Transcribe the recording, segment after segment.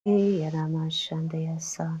Hello,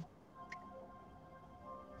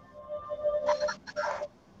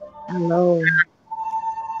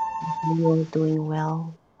 you are doing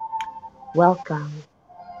well. Welcome,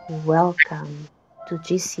 welcome to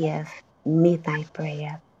GCF Midnight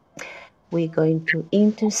Prayer. We're going to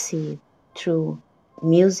intercede through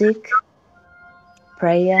music,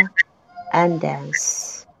 prayer, and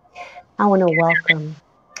dance. I want to welcome,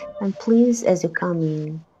 and please, as you come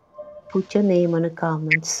in, put your name on the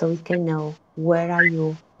comments so we can know where are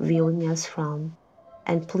you viewing us from.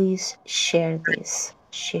 And please share this,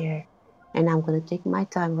 share. And I'm going to take my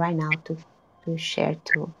time right now to share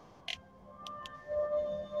too.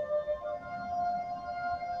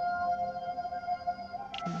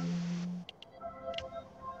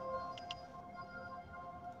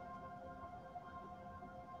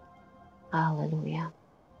 Hallelujah.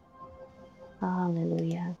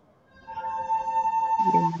 Hallelujah.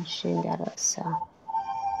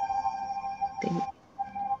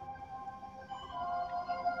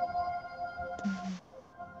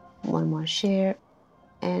 One more share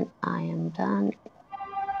and I am done.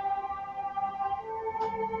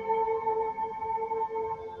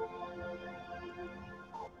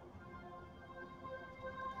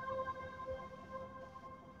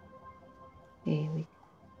 Here we go.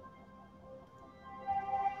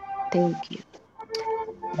 Thank you.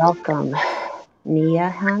 Welcome, Nia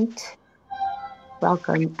Hunt.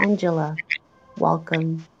 Welcome, Angela.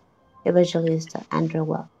 Welcome, Evangelist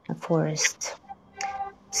Andrew Forrest.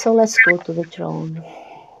 So let's go to the throne.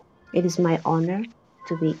 It is my honor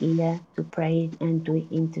to be here to pray and to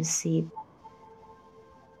intercede.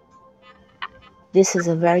 This is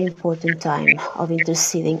a very important time of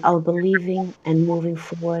interceding, of believing and moving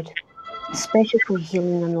forward, especially for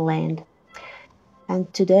healing on the land.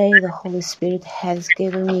 And today the Holy Spirit has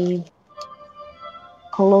given me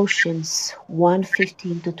Colossians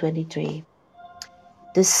 1:15-23.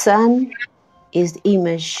 The Son is the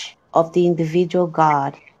image of the individual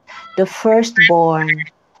God, the firstborn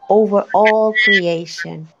over all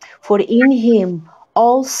creation. For in him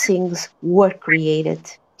all things were created,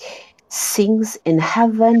 things in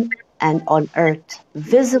heaven and on earth,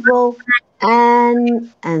 visible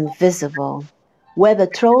and invisible, whether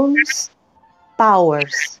thrones,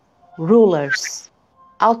 powers, rulers,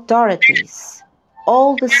 authorities,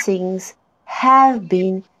 all the things have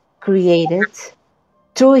been created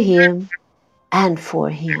through him and for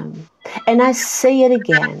him. And I say it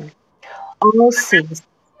again, all things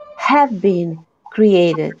have been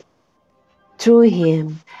created through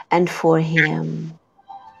him and for him.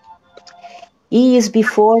 He is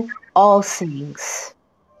before all things,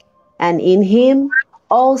 and in him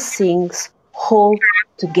all things hold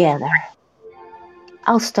together.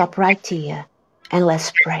 I'll stop right here and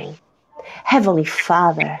let's pray. Heavenly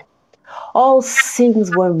Father, all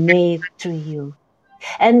things were made through you,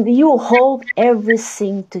 and you hold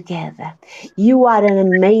everything together. You are an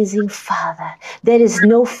amazing Father. There is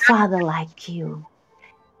no Father like you.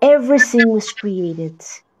 Everything was created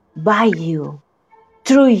by you,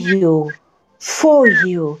 through you, for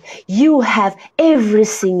you. You have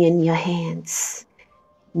everything in your hands.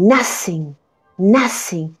 Nothing,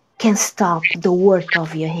 nothing can stop the work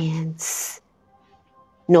of your hands.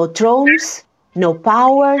 No thrones, no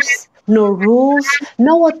powers, no rules,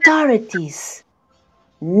 no authorities.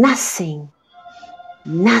 Nothing,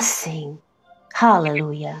 nothing.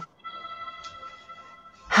 Hallelujah.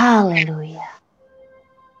 Hallelujah.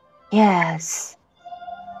 Yes,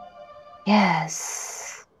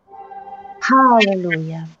 yes.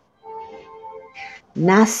 Hallelujah.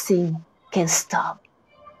 Nothing can stop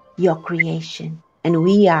your creation, and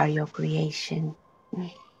we are your creation.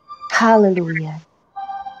 Hallelujah.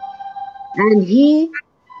 And he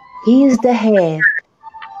is the head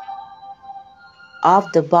of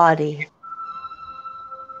the body,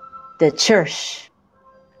 the church.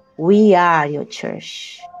 We are your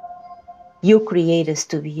church. You create us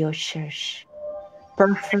to be your church.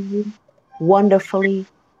 Perfectly, wonderfully,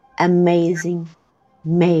 amazing,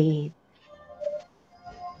 made.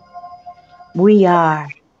 We are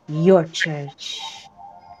your church.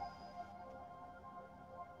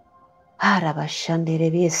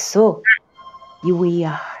 We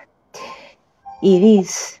are. It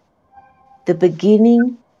is the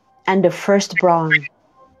beginning and the firstborn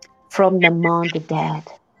from among the dead,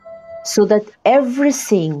 so that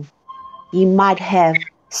everything he might have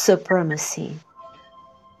supremacy.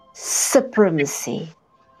 Supremacy.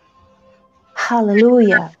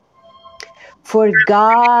 Hallelujah. For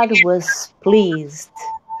God was pleased.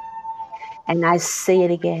 And I say it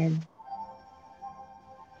again.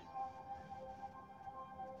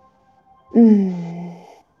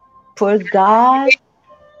 For God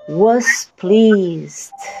was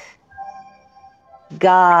pleased.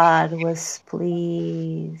 God was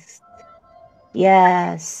pleased.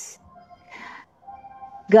 Yes,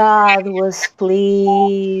 God was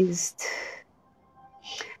pleased.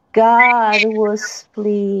 God was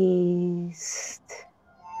pleased.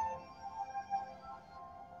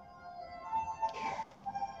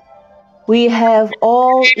 We have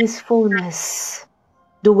all His fullness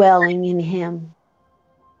dwelling in Him.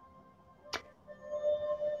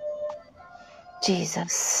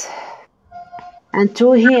 Jesus. And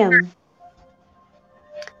through Him,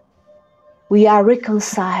 we are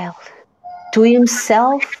reconciled to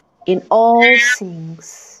Himself in all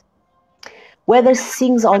things, whether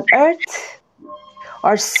things on earth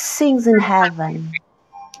or things in heaven,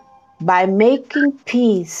 by making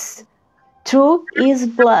peace through His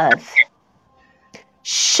blood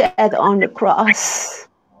shed on the cross.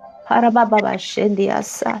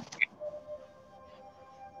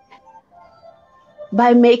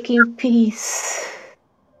 By making peace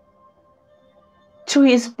through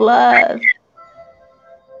His blood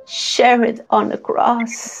shed on the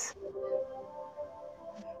cross.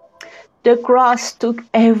 The cross took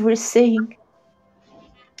everything,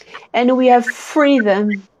 and we have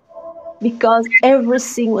freedom because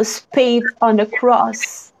everything was paid on the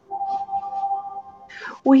cross.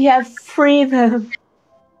 We have freedom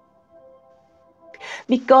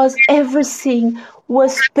because everything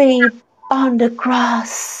was paid on the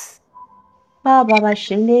cross.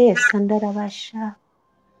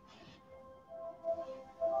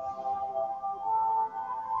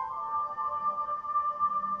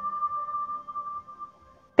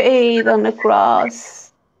 Paid on the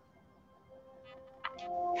cross.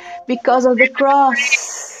 Because of the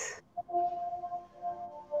cross,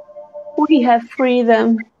 we have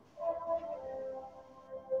freedom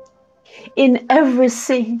in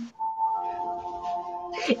everything.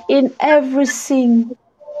 In everything,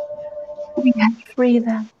 we have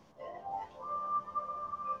freedom.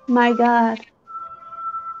 My God,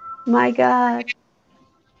 my God,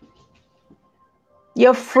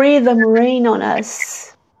 your freedom reign on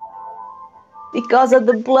us because of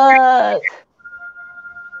the blood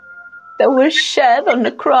that was shed on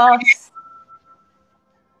the cross.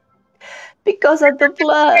 Because of the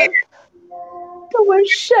blood that was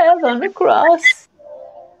shed on the cross,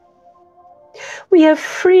 we have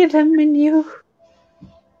freedom in you.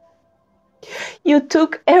 You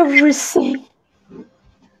took everything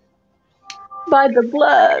by the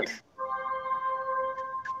blood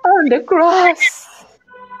on the cross.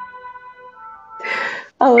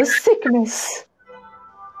 Our sickness,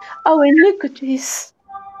 our iniquities,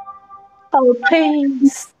 our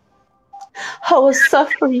pains, our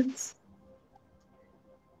sufferings,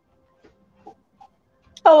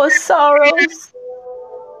 our sorrows,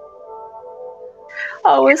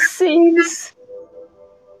 our sins,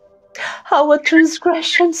 our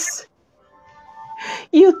transgressions.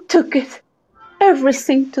 You took it,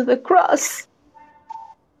 everything, to the cross.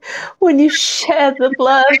 When you shed the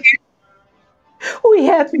blood, we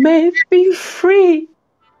have made me free.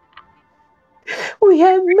 We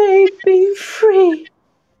have made me free.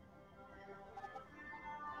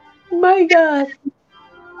 My God,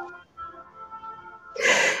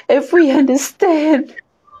 if we understand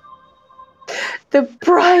the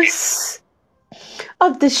price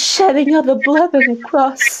of the shedding of the blood on the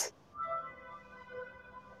cross,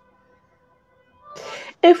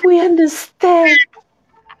 if we understand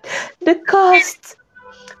the cost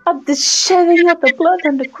of the shedding of the blood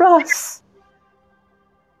on the cross,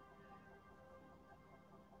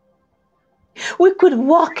 we could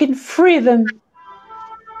walk in freedom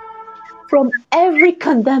from every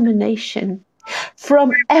condemnation,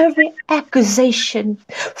 from every accusation,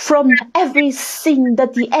 from everything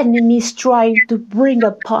that the enemy is trying to bring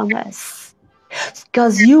upon us,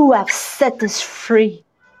 because you have set us free.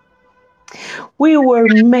 We were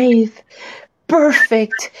made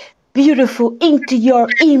perfect, beautiful, into your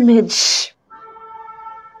image.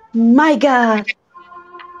 My God.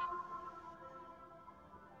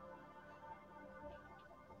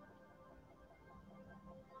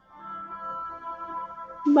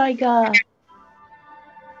 My God.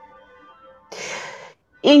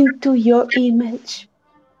 Into your image.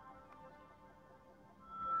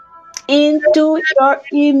 Into your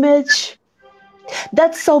image.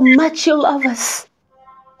 That's how much you love us.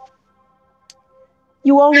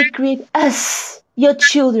 You only create us, your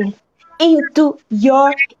children, into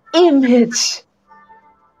your image.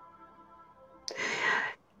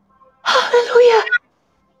 Hallelujah.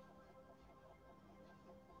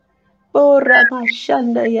 Oh,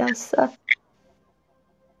 Ramashanda Yasa.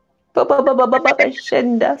 Baba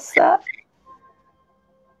Shenda Sa.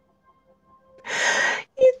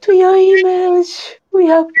 image we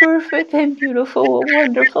are perfect and beautiful and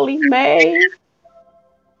wonderfully made.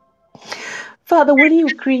 Father, when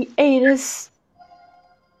you created us,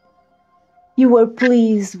 you were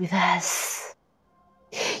pleased with us.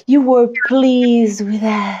 You were pleased with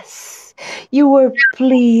us. You were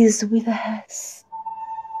pleased with us.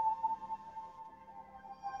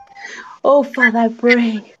 Oh, Father, I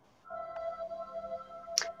pray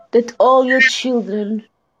that all your children,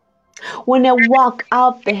 when they walk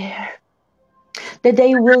out there, that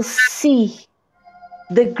they will see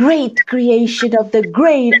the great creation of the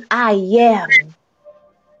great I am.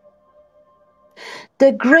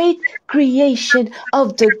 The great creation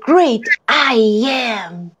of the great I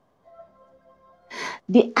am.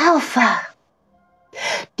 The Alpha,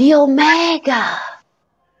 the Omega,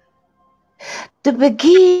 the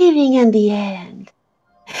beginning and the end.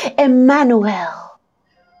 Emmanuel,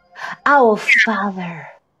 our Father,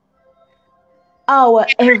 our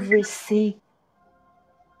everything,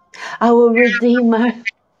 our Redeemer,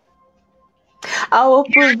 our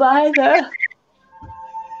Provider,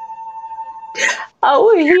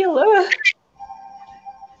 our Healer.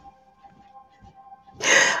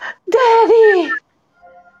 Daddy,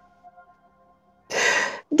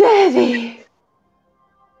 Daddy,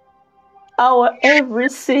 our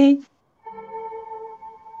everything.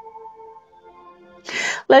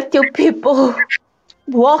 Let your people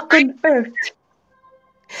walk on earth,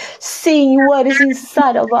 seeing what is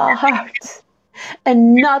inside of our hearts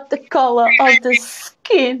and not the color of the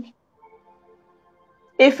skin.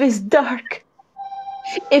 If it's dark,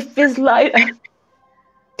 if it's lighter,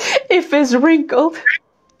 if it's wrinkled,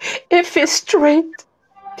 if it's straight,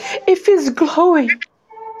 if it's glowing,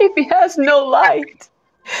 if it has no light,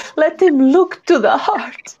 let him look to the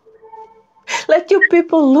heart. Let your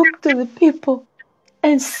people look to the people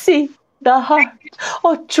and see the heart,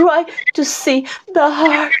 or try to see the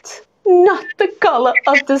heart, not the color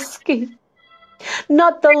of the skin,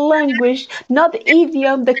 not the language, not the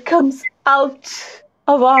idiom that comes out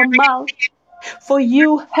of our mouth. For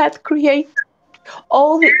you had created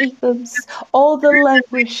all the idioms, all the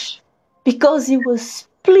language, because he was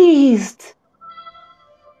pleased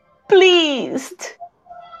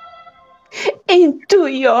into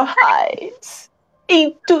your eyes,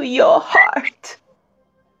 into your heart.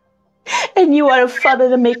 And you are a Father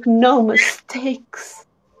that makes no mistakes.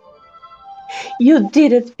 You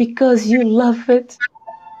did it because you love it.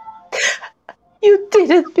 You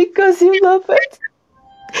did it because you love it.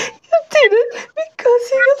 You did it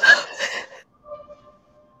because you love it.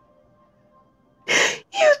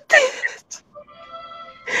 You did it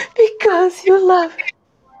because you love it.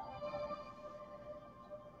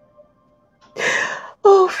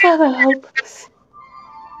 Oh, Father, help us.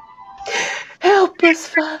 Help us,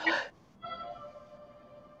 Father,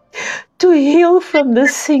 to heal from the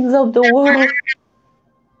sins of the world.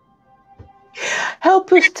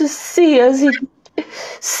 Help us to see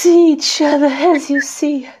each other as you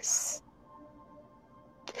see us.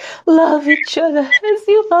 Love each other as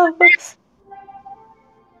you love us.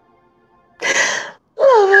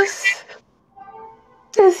 Love us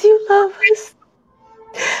as you love us.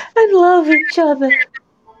 And love each other.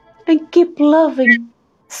 And keep loving,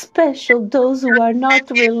 special those who are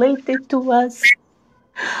not related to us.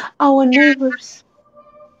 Our neighbors,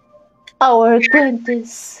 our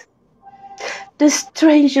acquaintances, the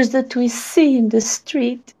strangers that we see in the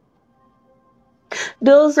street,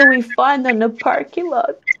 those that we find on the parking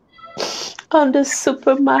lot, on the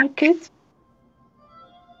supermarket,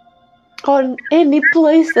 on any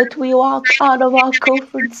place that we walk out of our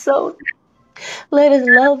comfort zone. Let us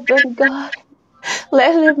love them, God.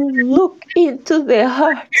 Let them look into their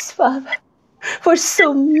hearts, Father, for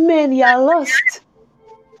so many are lost.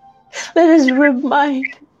 Let us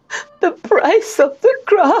remind the price of the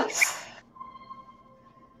cross,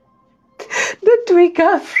 that we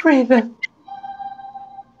got freedom,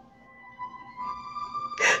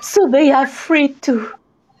 so they are free too.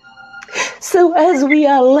 So as we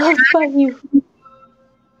are loved by you,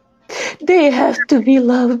 they have to be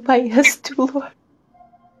loved by us too, Lord.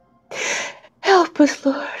 Help us,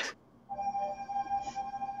 Lord.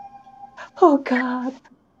 Oh God,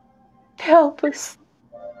 help us.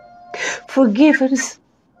 Forgive us.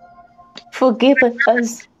 Forgive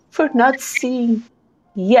us for not seeing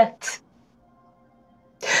yet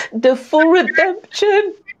the full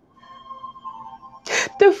redemption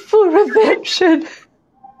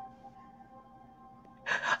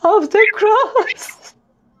of the cross,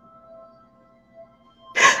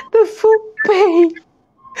 the full pain,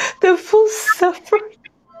 the full suffering,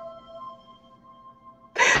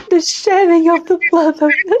 the shedding of the blood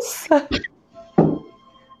of the Son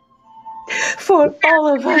for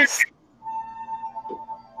all of us.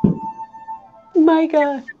 My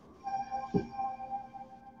God.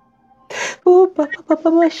 Oh, Papa, Papa,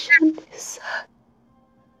 Shandis.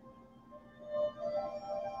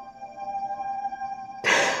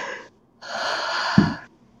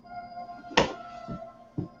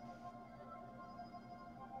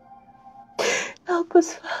 Help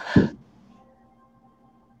us, Father.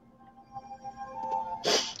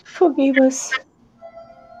 Forgive us.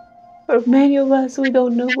 For many of us, we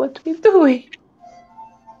don't know what we're doing.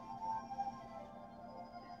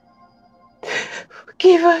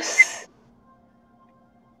 Forgive us.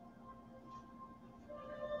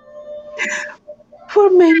 For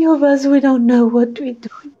many of us, we don't know what we're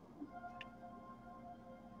doing.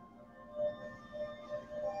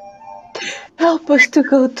 Help us to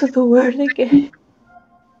go to the Word again.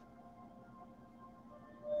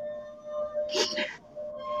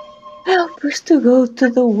 Help us to go to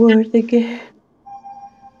the Word again.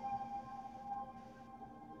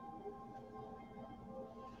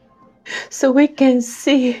 So we can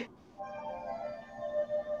see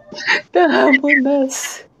the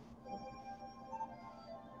humbleness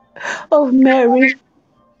of Mary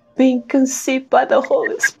being conceived by the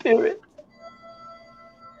Holy Spirit.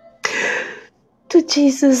 To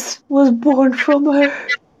Jesus was born from her.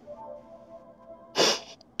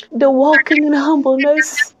 The walking in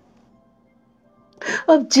humbleness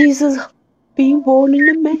of Jesus being born in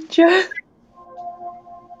a manger.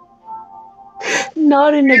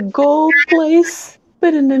 Not in a gold place,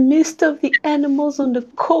 but in the midst of the animals, on the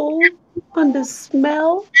cold, on the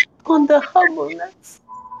smell, on the humbleness.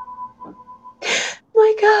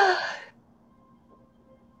 My God.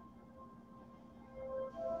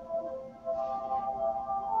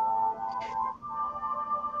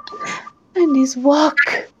 And his walk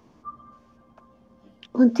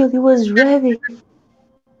until he was ready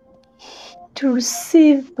to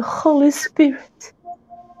receive the Holy Spirit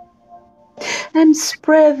and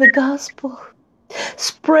spread the gospel,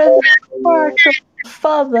 spread the heart of the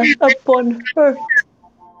Father upon earth,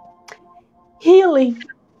 healing,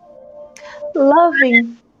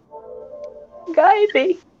 loving,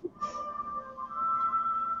 guiding,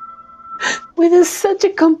 with such a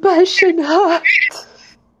compassionate heart.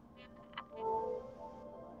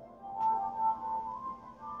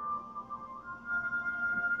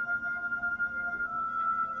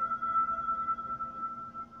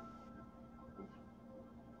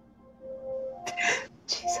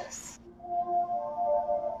 Jesus.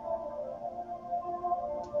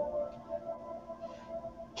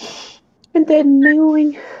 And then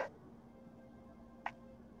knowing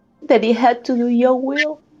that he had to do your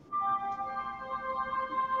will,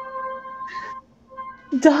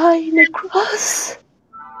 die on a cross.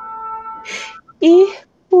 He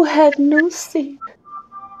who had no sin,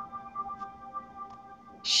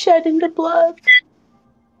 shedding the blood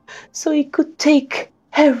so he could take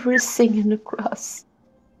everything in the cross.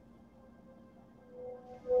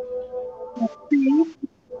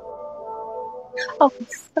 Our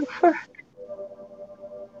suffer,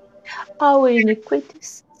 our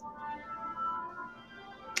iniquities,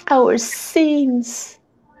 our sins,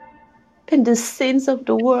 and the sins of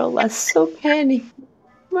the world are so many.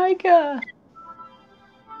 My God.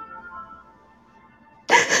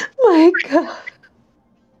 My God.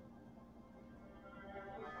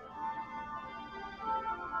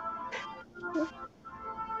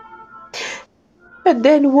 And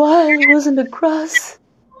then while he was on the cross,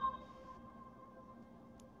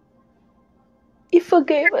 he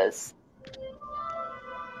forgave us.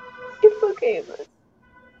 He forgave us.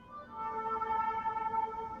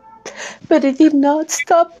 But it did not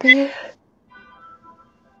stop there.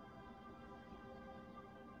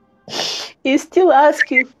 He still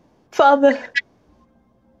asks you, Father,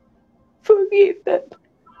 forgive them,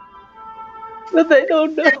 but they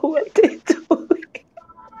don't know what they're doing.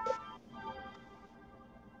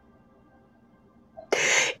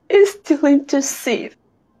 He still intercedes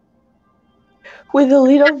with a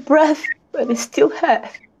little breath, but he still has.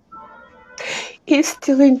 He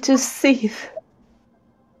still intercedes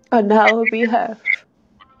on our behalf.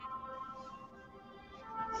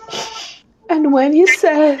 And when he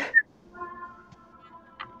said,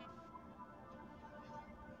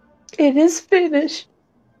 it is finished.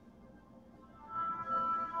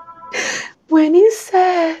 When he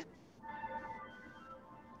said,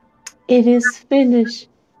 it is finished,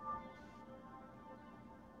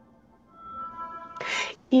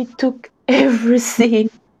 he took everything.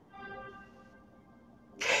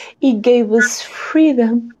 He gave us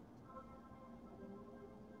freedom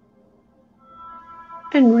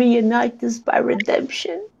and reunited us by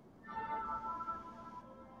redemption.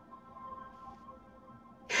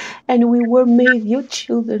 And we were made your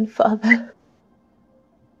children, Father.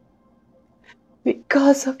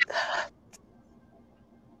 because of that,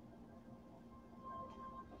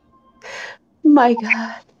 my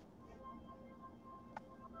God,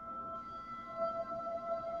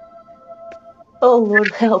 oh Lord,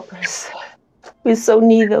 help us. We're so in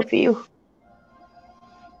need of you.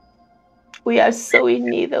 We are so in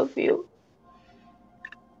need of you.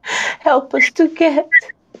 Help us to get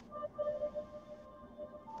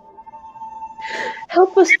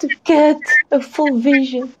a full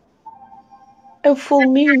vision, a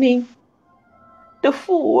full meaning, the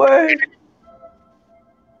full word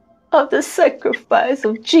of the sacrifice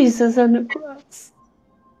of Jesus on the cross.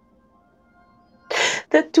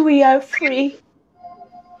 That we are free,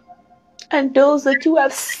 and those that you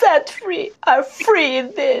have set free are free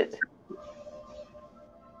indeed.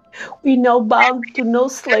 We now bound to no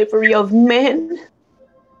slavery of men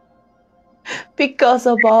because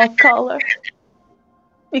of our color,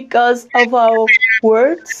 because of our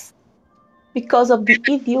words, because of the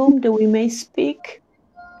idiom that we may speak,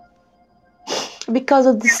 because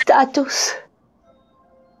of the status,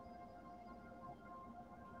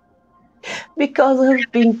 because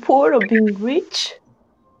of being poor or being rich,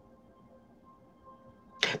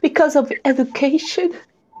 because of education.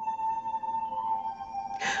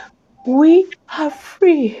 We are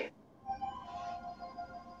free.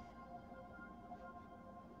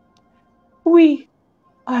 We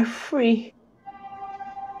are free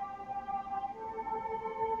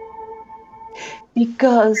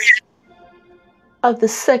because of the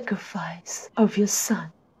sacrifice of your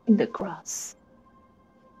Son in the cross.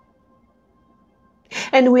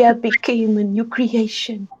 And we have become a new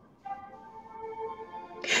creation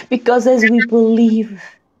because as we believe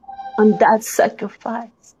on that sacrifice,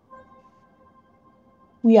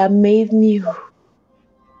 we are made new.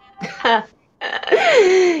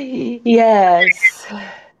 Yes,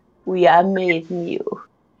 we are made new.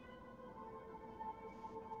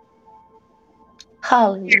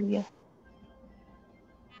 Hallelujah.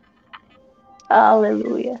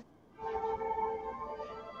 Hallelujah.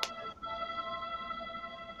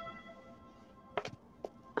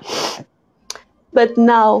 But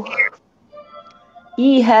now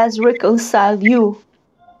he has reconciled you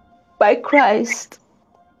by Christ,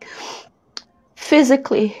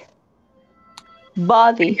 physically,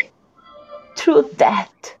 body, through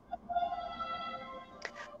death,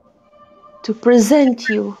 to present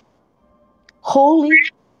you holy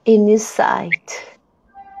in his sight,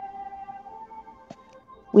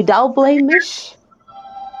 without blemish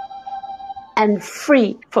and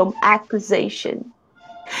free from accusation.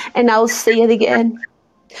 And I'll say it again,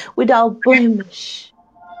 without blemish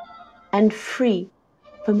and free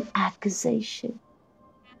from accusation.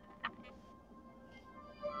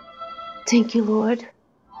 Thank you, Lord,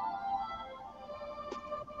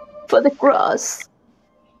 for the cross.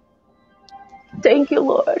 Thank you,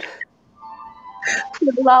 Lord, for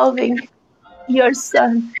loving your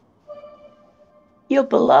Son, your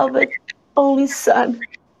beloved only Son,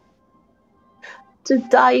 to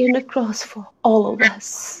die on the cross for all of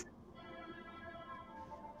us,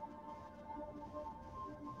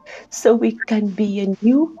 so we can be a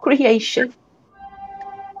new creation,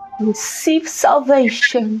 receive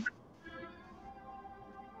salvation,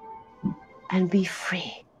 and be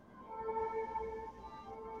free.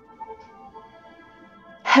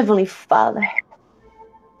 Heavenly Father,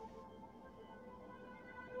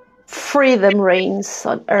 freedom reigns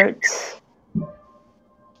on earth.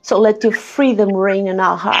 So let your freedom reign in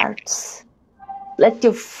our hearts. Let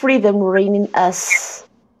your freedom reign in us.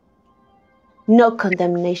 No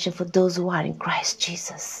condemnation for those who are in Christ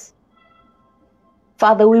Jesus.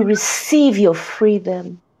 Father, we receive your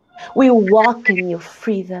freedom. We walk in your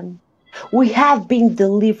freedom. We have been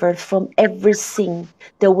delivered from every sin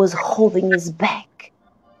that was holding us back,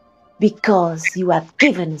 because you have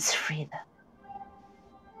given us freedom.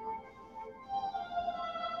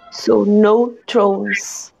 So no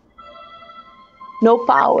thrones, no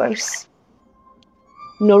powers,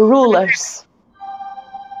 no rulers,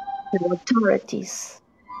 no authorities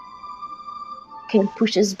can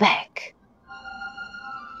push us back.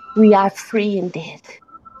 We are free indeed.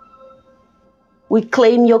 We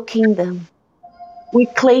claim your kingdom. We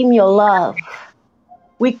claim your love.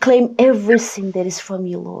 We claim everything that is from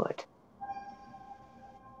you, Lord.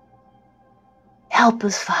 Help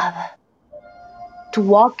us, Father, to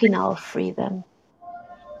walk in our freedom,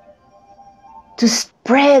 to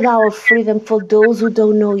spread our freedom for those who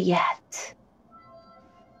don't know yet,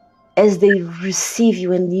 as they receive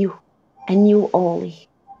you and you only,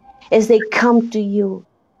 as they come to you,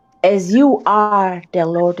 as you are their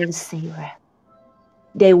Lord and Savior,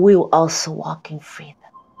 they will also walk in freedom.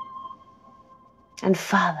 And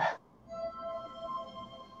Father,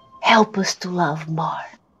 Help us to love more.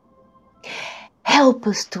 Help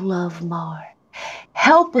us to love more.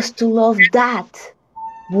 Help us to love that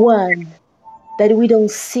one that we don't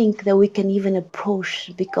think that we can even approach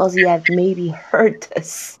because he have maybe hurt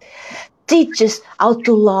us. Teach us how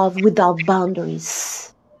to love without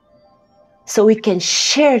boundaries, so we can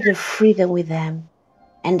share the freedom with them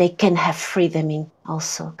and they can have freedom in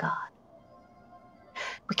also, God.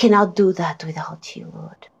 We cannot do that without you,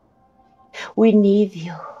 Lord. We need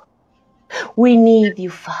you. We need you,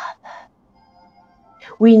 Father.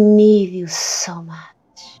 We need you so much.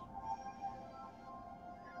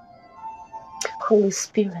 Holy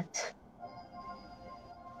Spirit,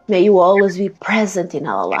 may you always be present in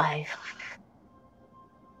our life.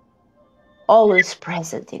 Always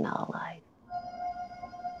present in our life.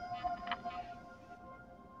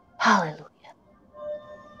 Hallelujah.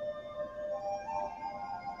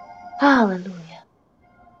 Hallelujah.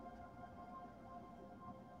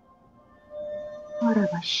 Lord,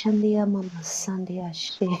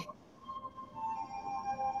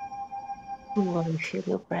 we feel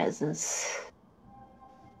your presence.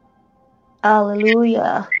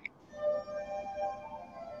 Hallelujah.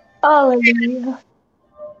 Hallelujah.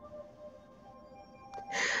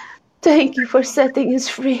 Thank you for setting us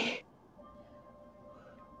free.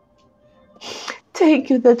 Thank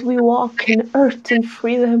you that we walk in earth and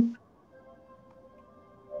freedom.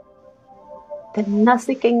 That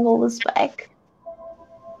nothing can hold us back.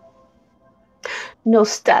 No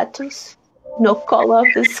status, no color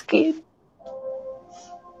of the skin,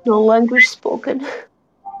 no language spoken,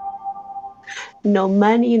 no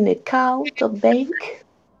money in account or bank,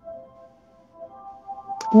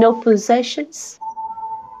 no possessions,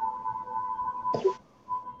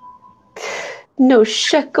 no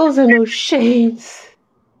shackles and no chains.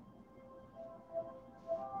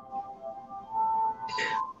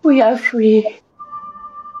 We are free.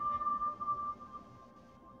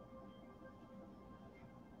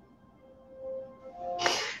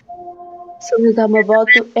 So as I'm about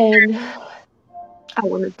to end, I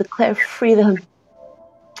want to declare freedom.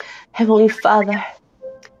 Heavenly Father,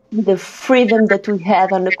 the freedom that we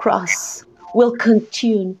have on the cross will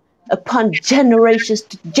continue upon generations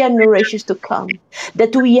to come.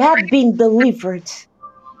 That we have been delivered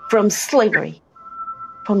from slavery,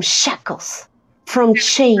 from shackles, from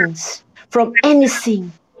chains, from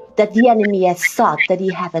anything that the enemy has thought that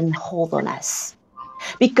he had a hold on us.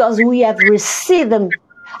 Because we have received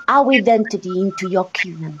our identity into your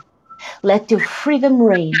kingdom. Let your freedom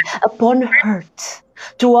reign upon earth,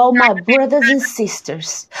 to all my brothers and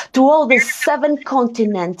sisters, to all the 7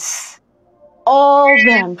 continents, all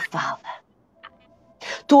them, Father,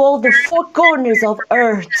 to all the 4 corners of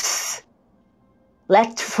earth.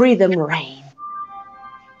 Let freedom reign.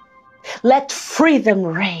 Let freedom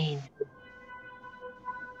reign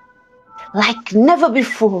like never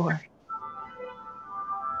before.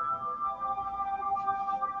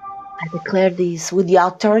 I declare this with the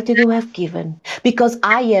authority you have given, because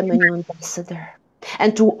I am a new ambassador.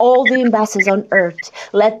 And to all the ambassadors on earth,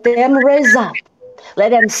 let them raise up. Let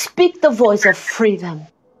them speak the voice of freedom.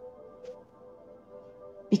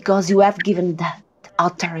 Because you have given that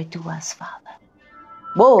authority to us, Father.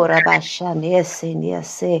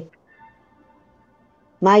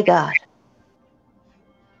 My God.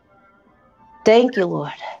 Thank you,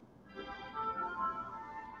 Lord.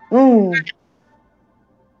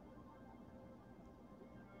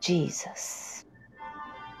 Jesus.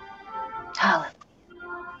 Hallelujah.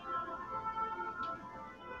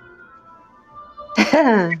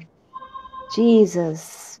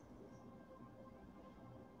 Jesus.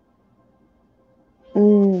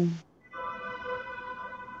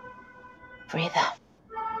 Freedom.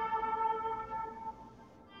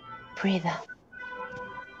 Freedom.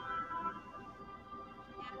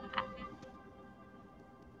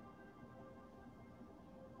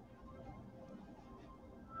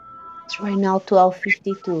 It's right now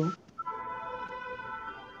 12:52.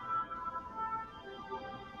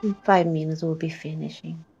 In 5 minutes we'll be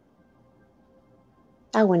finishing.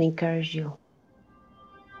 I want to encourage you.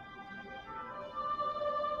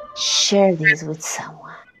 Share this with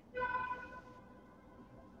someone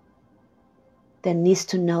that needs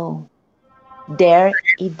to know their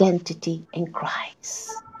identity in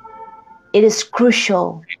Christ. It is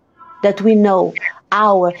crucial that we know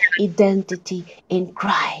our identity in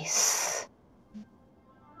Christ.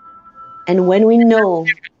 And when we know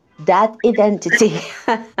that identity,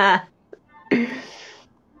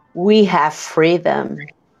 we have freedom.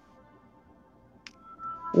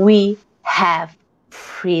 We have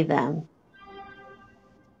freedom.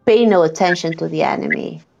 Pay no attention to the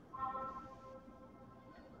enemy.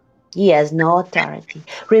 He has no authority.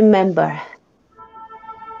 Remember,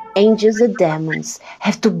 angels and demons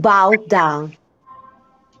have to bow down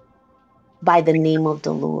by the name of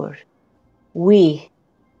the Lord. We,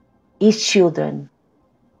 his children,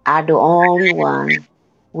 are the only one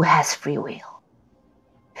who has free will.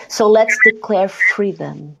 So let's declare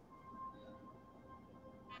freedom.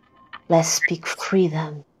 Let's speak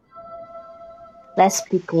freedom. Let's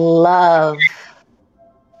speak love.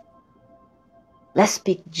 Let's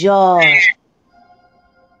speak joy,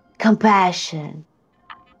 compassion,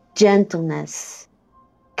 gentleness,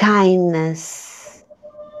 kindness,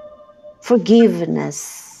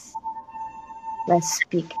 forgiveness. Let's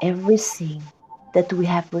speak everything that we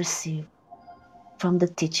have received from the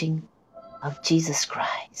teaching of Jesus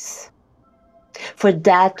Christ. For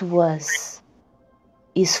that was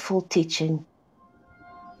his full teaching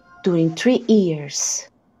during 3 years,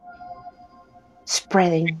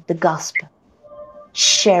 spreading the gospel,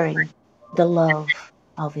 sharing the love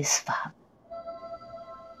of his Father.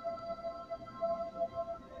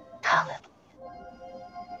 Hallelujah.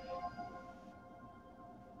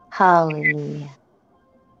 Hallelujah.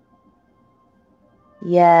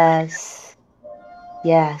 Yes.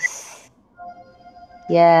 Yes.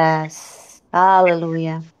 Yes.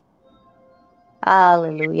 Hallelujah.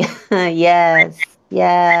 Hallelujah. Yes.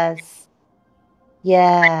 Yes.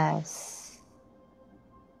 Yes.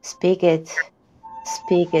 Speak it.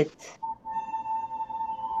 Speak it.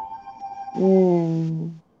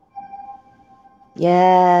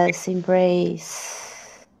 Yes.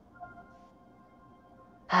 Embrace.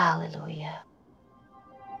 Hallelujah.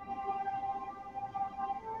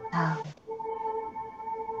 Hallelujah.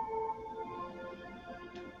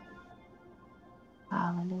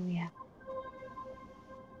 Hallelujah.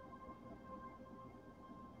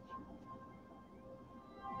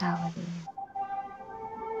 Hallelujah.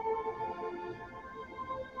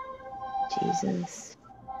 Jesus.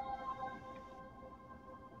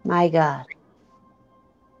 My God.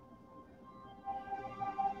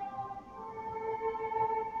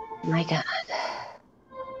 My God.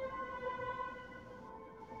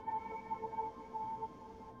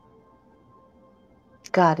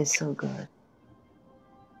 God is so good.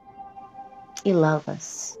 He loves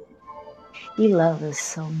us. He loves us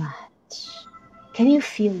so much. Can you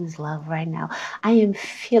feel his love right now? I am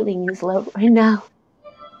feeling his love right now.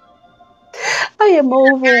 I am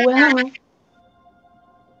overwhelmed.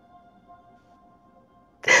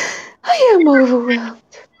 I am overwhelmed.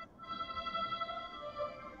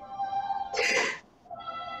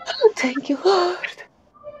 Oh, thank you, Lord,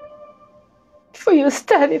 for your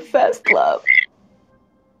steadfast love.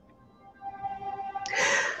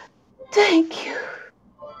 Thank you.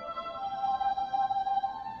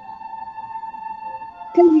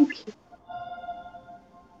 Thank you.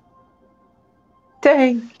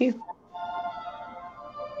 Thank you.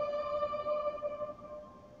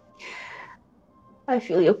 I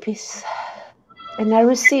feel your peace. And I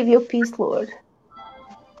receive your peace, Lord.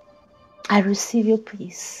 I receive your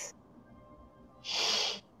peace.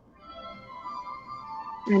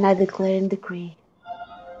 And I declare and decree,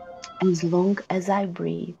 as long as I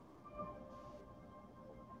breathe,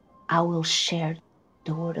 I will share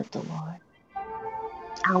the word of the Lord.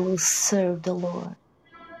 I will serve the Lord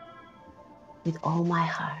with all my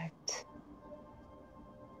heart.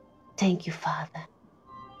 Thank you, Father,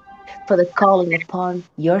 for the calling upon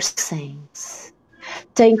your saints.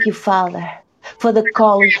 Thank you, Father, for the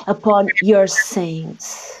calling upon your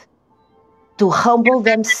saints to humble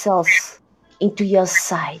themselves into your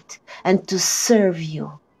sight and to serve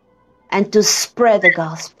you and to spread the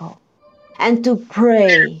gospel and to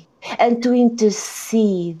pray and to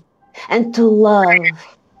intercede and to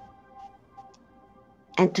love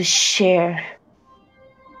and to share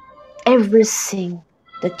everything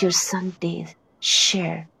that your son did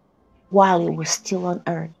share while he was still on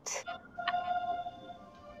earth.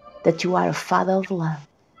 That you are a father of love.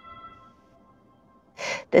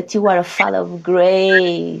 That you are a father of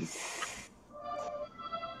grace.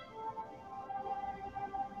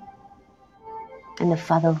 And a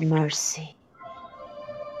father of mercy.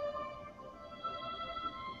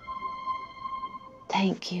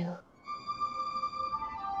 Thank you.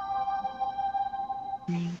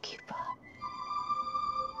 Thank you, Father.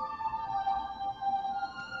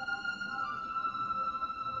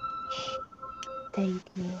 Thank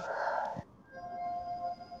you.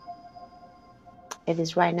 It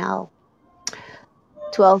is right now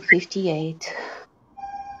 12:58.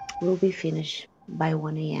 We'll be finished by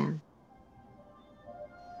 1 a.m.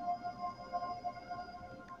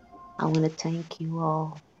 I want to thank you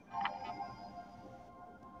all.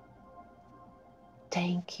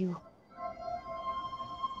 Thank you.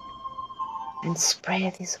 and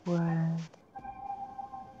spread His word.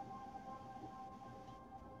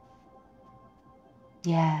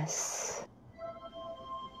 Yes.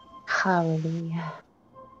 Hallelujah.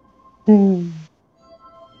 Hmm.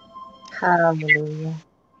 Hallelujah.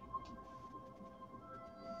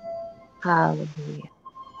 Hallelujah.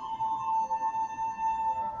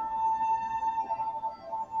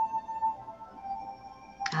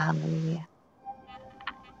 Hallelujah.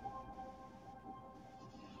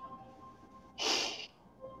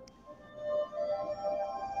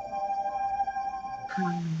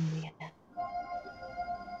 Hallelujah.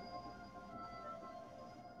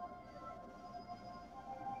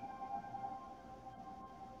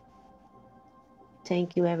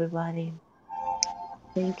 Thank you, everybody.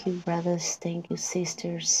 Thank you, brothers. Thank you,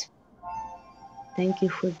 sisters. Thank you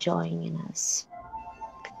for joining us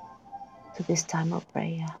to this time of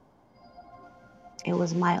prayer. It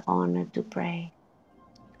was my honor to pray,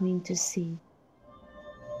 to intercede,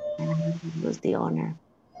 and it was the honor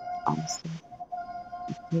also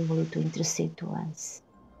Kimberly to intercede to us.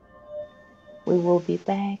 We will be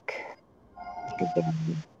back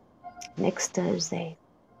again next Thursday.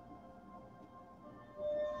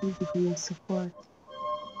 Thank you for your support.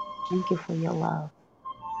 Thank you for your love.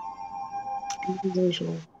 And as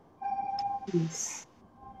usual, please,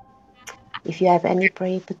 if you have any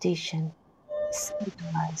prayer petition, send to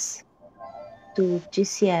us to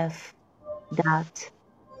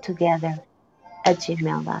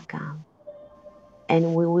gcf.together@gmail.com,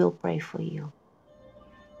 and we will pray for you.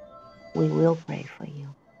 We will pray for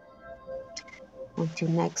you. Until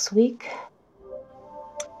next week,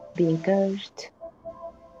 be encouraged,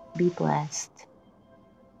 be blessed,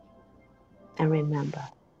 and remember,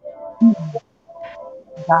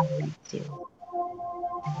 God loves you,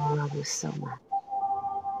 and I love you so much.